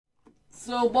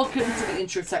So, welcome to the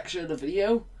intro section of the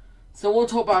video. So, we'll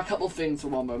talk about a couple of things for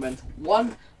one moment.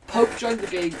 One, Pope joined the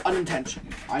game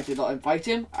unintentionally. I did not invite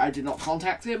him, I did not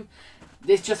contact him.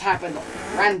 This just happened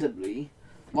randomly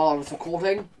while I was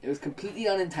recording. It was completely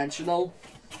unintentional.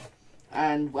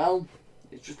 And, well,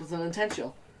 it just was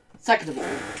unintentional. Second of all,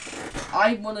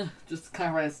 I want to just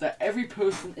clarify this, that every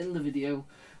person in the video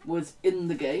was in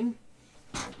the game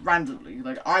randomly.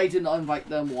 Like, I did not invite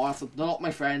them, or they're not my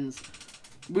friends.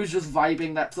 We was just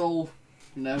vibing, that's all.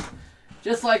 You know,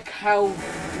 just like how we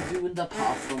do in the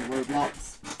past on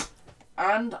Roblox.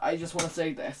 And I just want to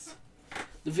say this.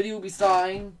 The video will be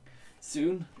starting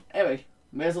soon. Anyway,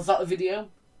 may as well start the video.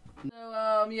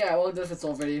 So, yeah, well, this is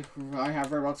all video. I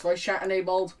have Roblox voice chat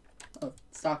enabled. Oh,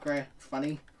 Star Career. It's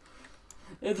funny.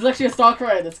 It's actually a Star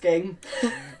Career in this game.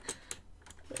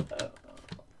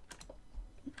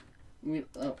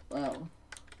 Wow.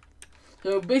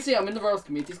 So basically, I'm in the Roblox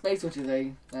community space, which is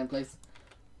a place.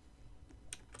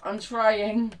 I'm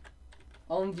trying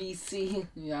on VC.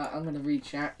 Yeah, I'm gonna read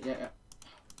chat. Yeah.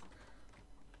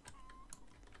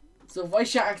 So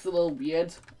voice chat acts a little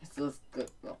weird. It's just good.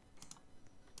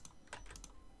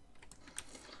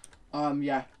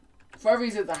 Yeah. For every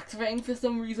reason, it's activating for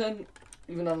some reason,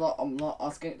 even though I'm not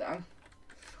asking it down.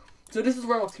 So this is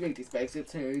Roblox community space.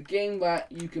 It's a game where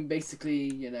you can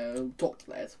basically, you know, talk to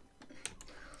players.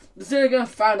 This is gonna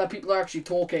find that people are actually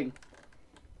talking,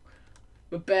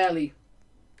 but barely.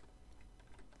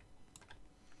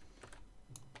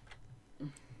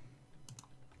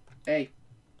 Hey,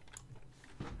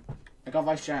 I got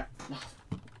voice chat.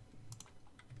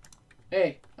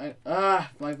 Hey,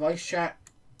 my voice chat.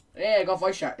 Hey, I got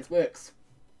voice chat. It works.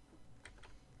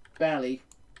 Barely.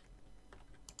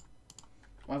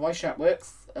 My voice chat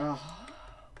works. I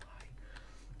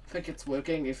think it's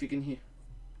working. If you can hear.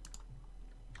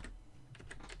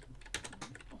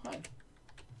 Hi.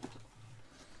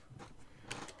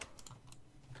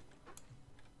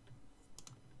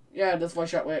 Yeah, this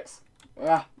voice chat works.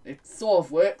 It sort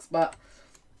of works, but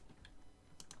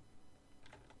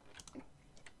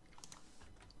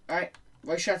alright,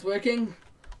 voice chat's working,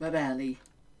 but barely.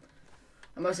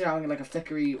 I'm mostly having like a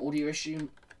flickery audio issue,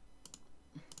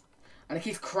 and it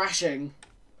keeps crashing.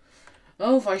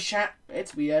 Oh, voice chat,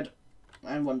 it's weird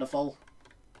and wonderful.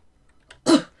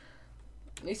 At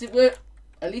least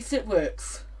it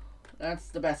works. That's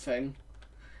the best thing.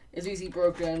 Is easy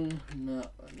broken? No.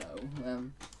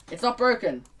 It's not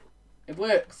broken. It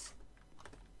works.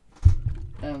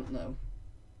 No.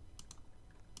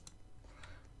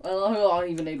 Well, I'm not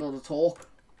even able to talk.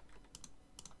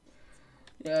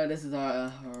 Yeah, this is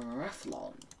a rough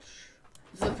launch.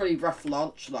 This is a pretty rough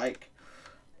launch, like.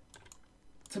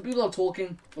 Some people are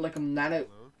talking for like a nano.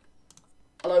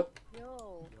 Hello.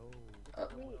 Yo.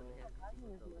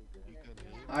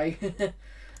 Hi.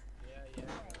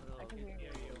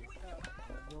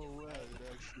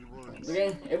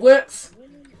 Okay, it works.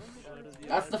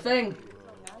 That's the thing.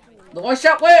 The voice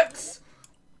chat works.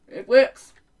 It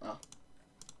works. Oh.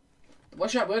 The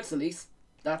voice chat works at least.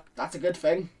 That's a good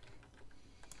thing.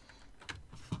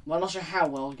 Well, I'm not sure how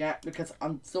well yet because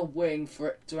I'm still waiting for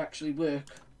it to actually work.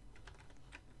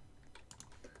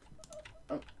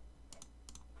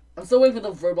 I'm still waiting for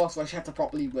the Roblox voice chat to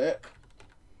properly work.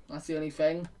 That's the only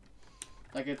thing.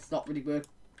 Like, it's not really work.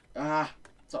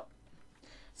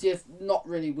 See, it's not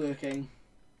really working.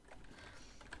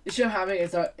 The issue I'm having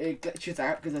is that it glitches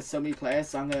out because there's so many players,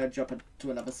 so I'm going to jump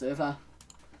into another server.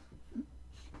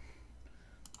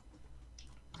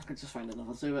 I can just find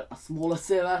another server, a smaller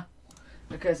server,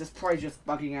 because it's probably just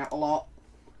bugging out a lot.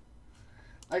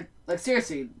 Like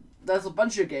seriously, there's a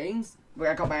bunch of games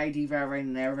where I got my ID verified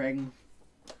and everything.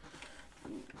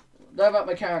 Know about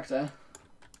my character.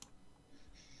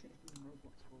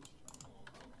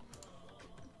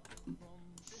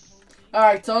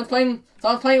 Alright, someone's playing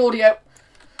audio.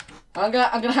 I'm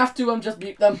gonna have to just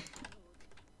mute them.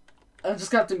 I'm just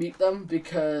gonna have to mute them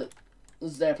because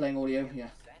they're playing audio, yeah.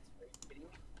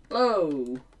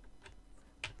 Hello.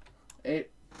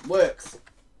 It works.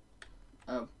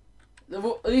 At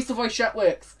least the voice chat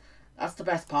works. That's the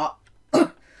best part.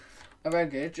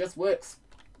 Alright, it just works.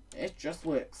 It just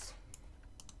works.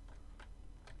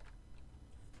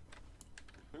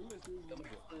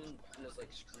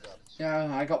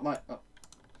 Yeah, I got my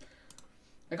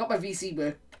VC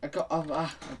work. I got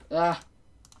my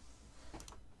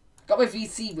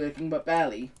VC working, but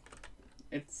barely.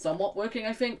 It's somewhat working,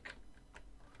 I think.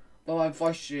 But my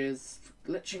voice is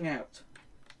glitching out.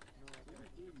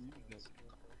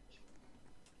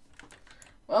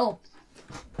 Well,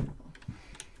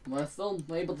 we're still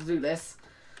able to do this.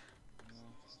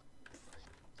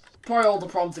 Probably all the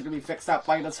problems are going to be fixed out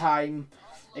by the time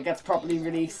it gets properly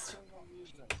released.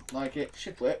 Like, it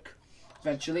should work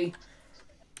eventually.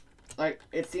 Like,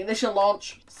 it's the initial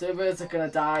launch, servers are gonna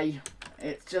die,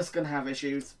 it's just gonna have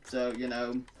issues, so, you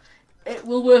know, it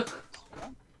will work.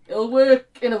 It'll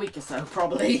work in a week or so,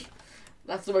 probably.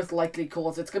 That's the most likely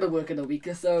cause. It's gonna work in a week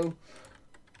or so.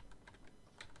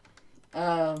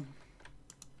 Alright,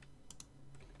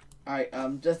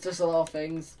 just a lot of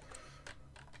things.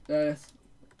 There's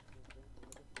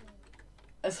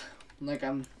like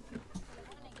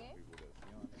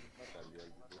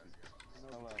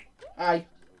Hi.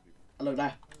 Hello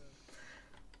there.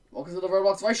 Welcome to the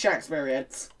Roblox voice chat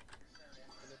experience.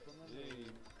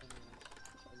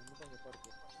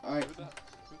 Alright.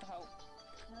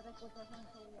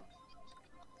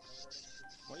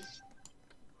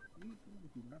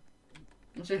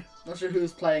 Not sure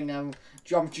who's playing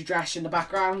Geometry Dash in the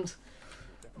background.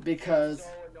 Because so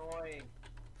annoying.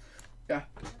 Yeah.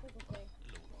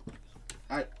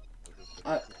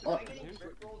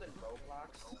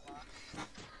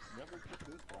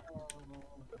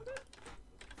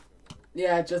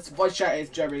 Yeah, just voice chat is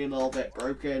generally a little bit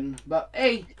broken, but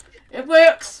hey, it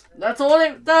works. That's all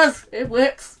it does. It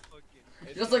works.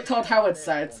 Just like Todd Howard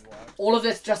said, all of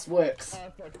this just works.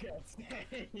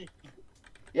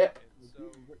 Yep.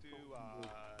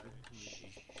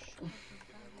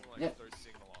 Yep.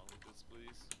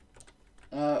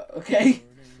 Okay.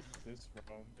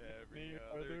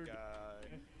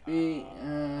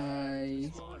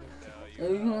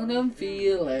 What I'm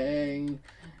feeling.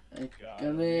 I'm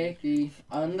gonna make you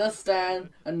understand.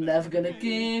 I'm never gonna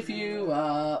give you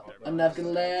up. I'm never gonna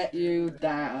let you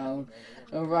down.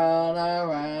 I'll run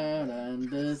around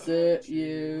and desert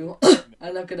you.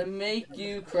 And I'm gonna make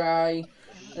you cry.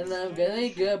 And I'm gonna say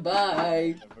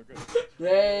goodbye.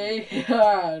 Lay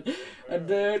hard and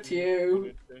dirt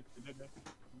you.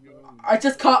 I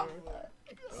just can't.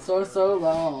 So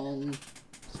long.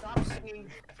 Stop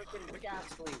singing freaking Rick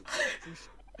Astley.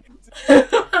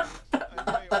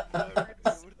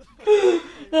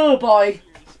 Oh boy.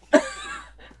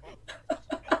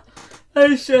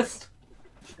 It's just.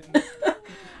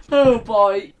 Oh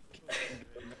boy.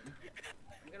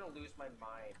 I'm gonna lose my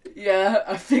mind. Yeah,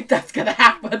 I think that's gonna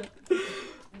happen.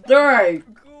 Alright.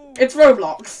 It's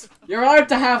Roblox. You're allowed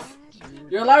to have.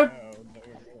 You're allowed.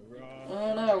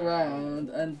 Run around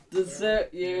and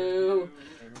desert you.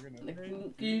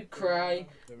 Make you cry.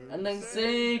 And then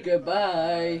say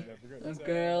goodbye. A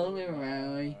girl me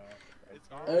right.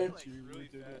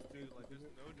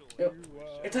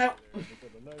 It's out.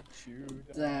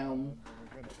 Down.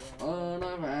 On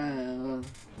around.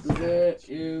 Desert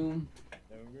you.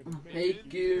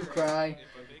 Make you cry.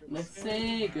 Let's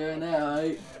say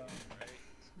goodnight.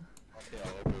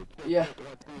 Yeah.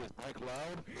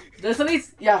 There's at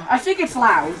least, yeah, I think it's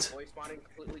loud. Voice botting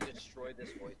completely destroyed this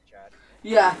voice chat.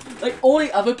 Yeah, like all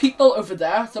the other people over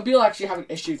there, some people are actually having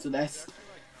issues with this.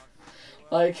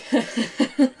 Like,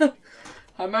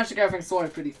 I managed to get everything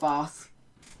sorted pretty fast.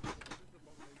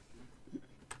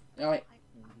 Alright.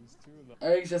 I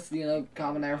think it's just, you know,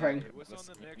 calm and everything. What's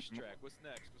on the next track? What's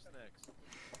next?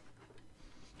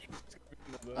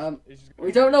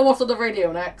 We don't know what's on the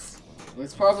radio next.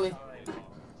 It's probably...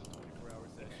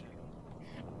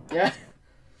 Yeah.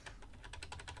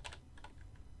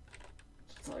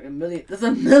 It's like a million. There's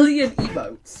a million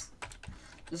emotes.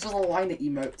 There's just a line of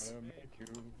emotes.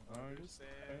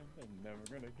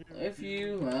 If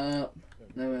you up,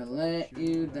 never let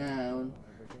you down.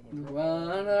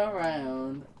 Run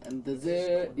around and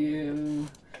desert you.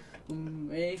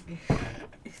 Make. Oh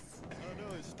no,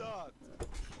 it stopped.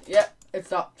 Yeah, it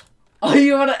stopped. Are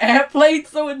you on an airplane?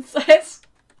 Someone says.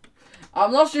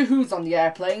 I'm not sure who's on the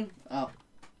airplane. Oh.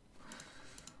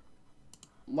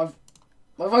 My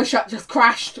voice chat just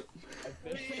crashed.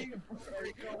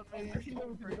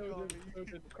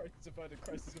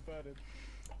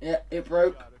 Yeah, it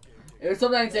broke. It was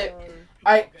sometimes it.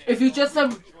 If you just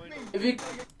if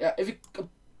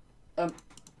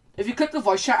you click the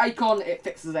voice chat icon, it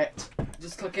fixes it.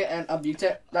 Just click it and unmute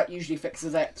it. That usually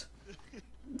fixes it.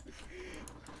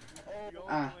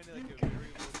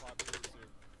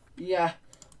 Yeah,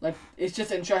 like it's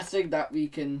just interesting that we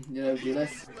can, you know, do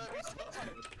this.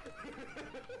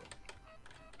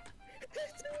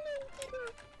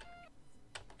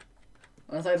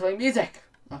 I decide to play music.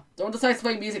 Oh, don't decide to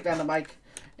play music down the mic.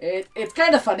 It's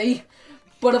kind of funny,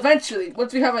 but eventually,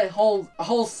 once we have a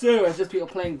whole server of just people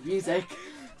playing music,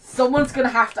 someone's gonna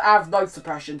have to add noise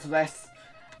suppression to this.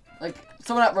 Like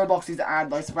someone at Roblox needs to add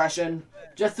noise suppression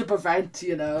just to prevent,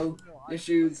 you know,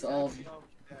 issues of,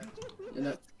 you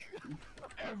know.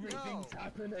 Everything's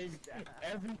happening.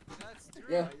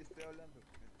 Yeah.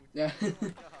 Yeah.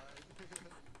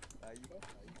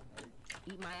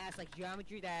 Eat my ass like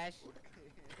Geometry Dash.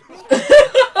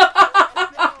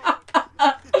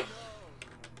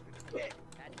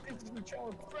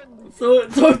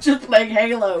 So just playing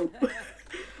Halo.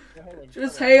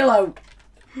 Just Halo.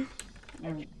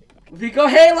 We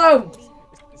got Halo.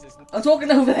 I'm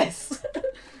talking over this.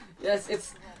 Yes,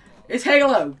 it's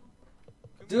Halo.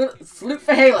 Do it. Salute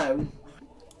for Halo.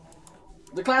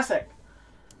 The classic.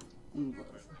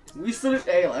 We salute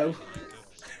Halo.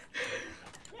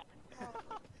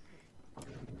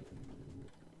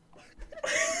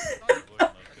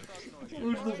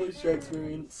 Who's the voice your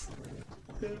experience?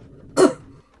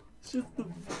 It's just the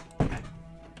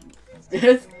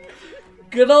yes,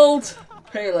 good old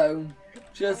Halo.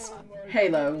 Just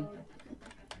Halo.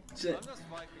 Just,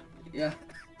 yeah.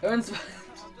 Everyone's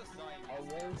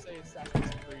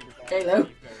Halo.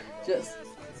 Just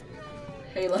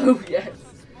Halo. Yes.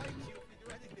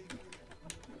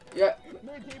 Yeah.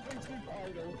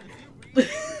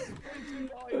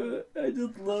 I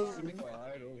just love it.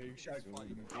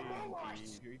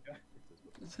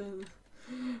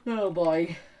 Oh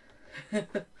boy.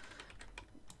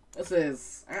 This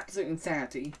is absolute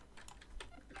insanity.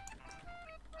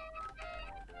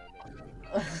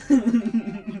 Oh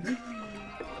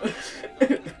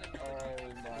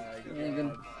my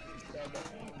god.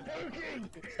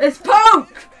 It's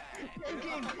Poke!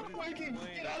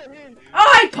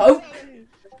 Hi, Poke!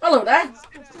 Hello there!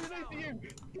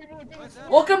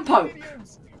 Welcome, Poke!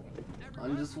 I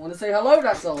just want to say hello,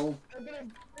 that's all.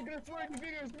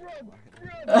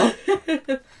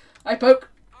 Hi, Poke!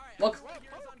 Look.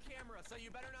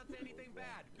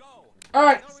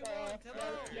 Alright!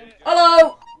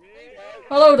 Hello!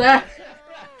 Hello there!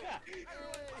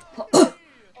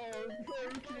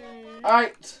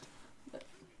 Alright.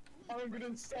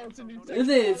 This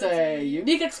is a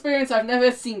unique experience I've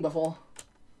never seen before.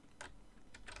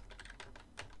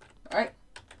 Alright.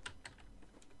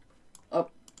 Oh.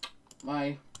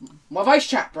 My voice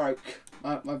chat broke.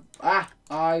 My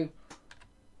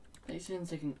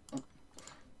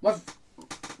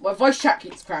voice chat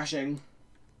keeps crashing.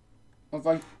 My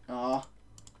voice, my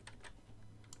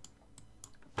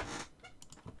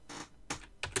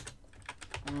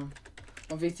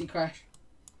VC crash.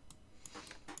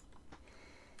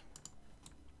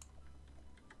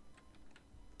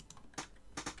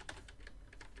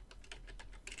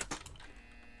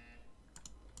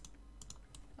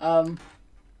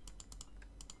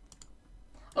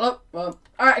 Hello.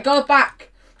 Alright, I got it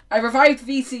back. I revived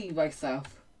VC myself.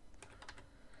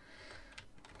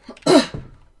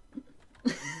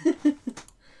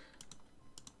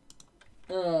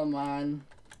 Oh man.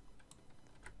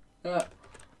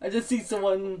 I just see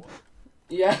someone.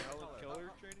 Yeah.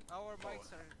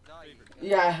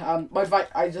 Yeah.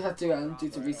 I just have to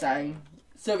do some resetting.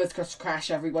 Servers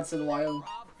crash every once in a while.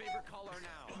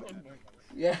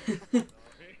 Yeah.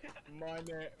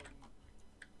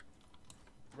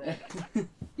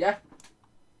 Yeah.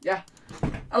 Yeah.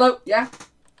 Hello. Yeah.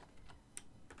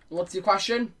 What's your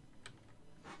question?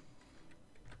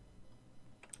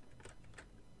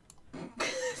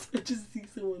 I just see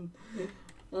someone.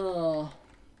 Oh.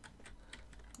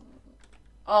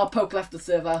 Oh, Poke left the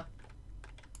server.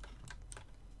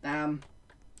 Damn.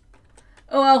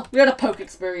 Oh well, we had a Poke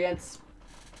experience.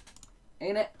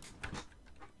 Ain't it?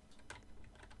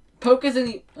 Poke is in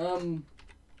the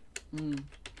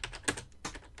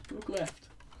Poke left.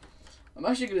 I'm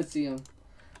actually gonna see him.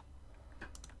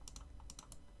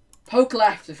 Poke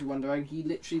left, if you're wondering. He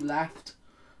literally left.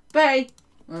 But hey,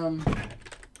 I'm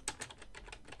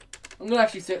gonna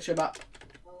actually search him up.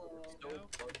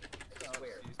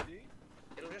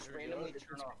 It'll just randomly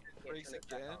turn off. Breaks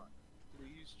again.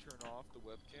 Please turn off the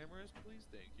web cameras, please.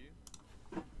 Thank you.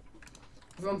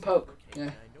 From Poke,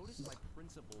 yeah.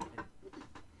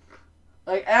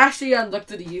 Like, I actually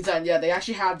looked at the user, and yeah, they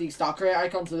actually had the star career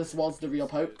icon, so this was the real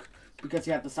Poke, because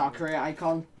he had the star career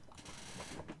icon.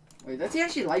 Wait, does he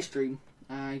actually live stream?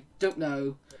 I don't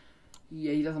know.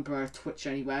 Yeah, he doesn't promote Twitch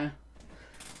anywhere.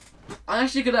 I'm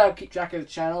actually gonna keep track of the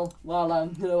channel while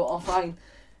I'm, offline.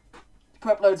 He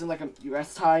uploads in like a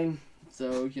US time,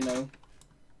 so you know.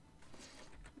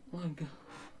 Oh my god.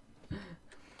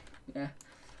 Yeah.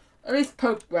 At least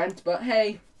Poke went, but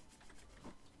hey.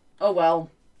 Oh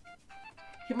well.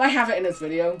 He might have it in his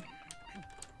video.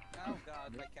 Oh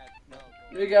god, my cat. No.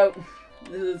 Here we go.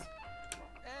 This is.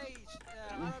 Hey,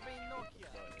 Nokia.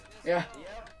 Yeah.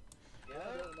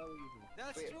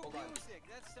 That's true music.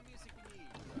 That's the music we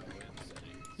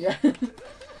need. Yeah.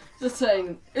 Just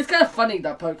saying. It's kind of funny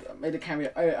that Poke made a cameo.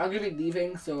 Alright, I'm gonna be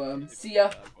leaving, so see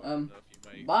ya.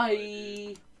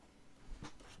 Bye.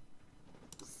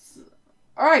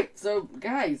 Alright, so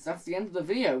guys, that's the end of the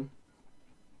video.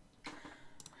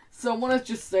 So I want to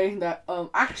just say that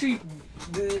actually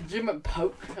the legitimate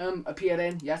Poke appeared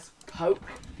in, yes, Poke,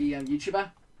 the YouTuber.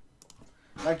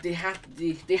 Like they had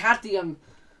the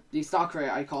Star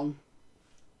Creator icon.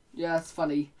 Yeah, it's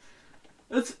funny.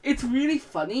 It's really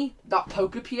funny that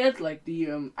Poke appeared, like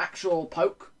the actual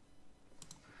Poke.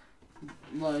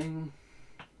 Like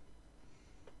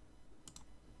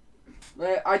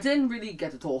I didn't really get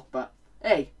to talk, but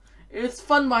hey, it was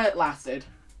fun while it lasted.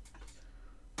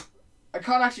 I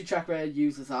can't actually check where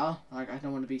users are. Like I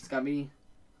don't want to be scummy.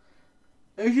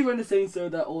 If you want to say so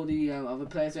that all the other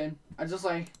players are in, I just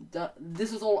like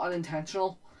this was all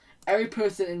unintentional. Every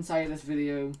person inside this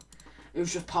video, it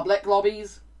was just public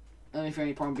lobbies. And if you have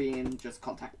any problem being in, just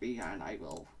contact me and I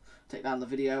will take down the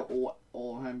video or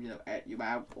you know, edit you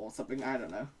out or something. I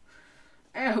don't know.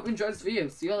 And I hope you enjoyed this video.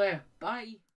 See you later.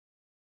 Bye.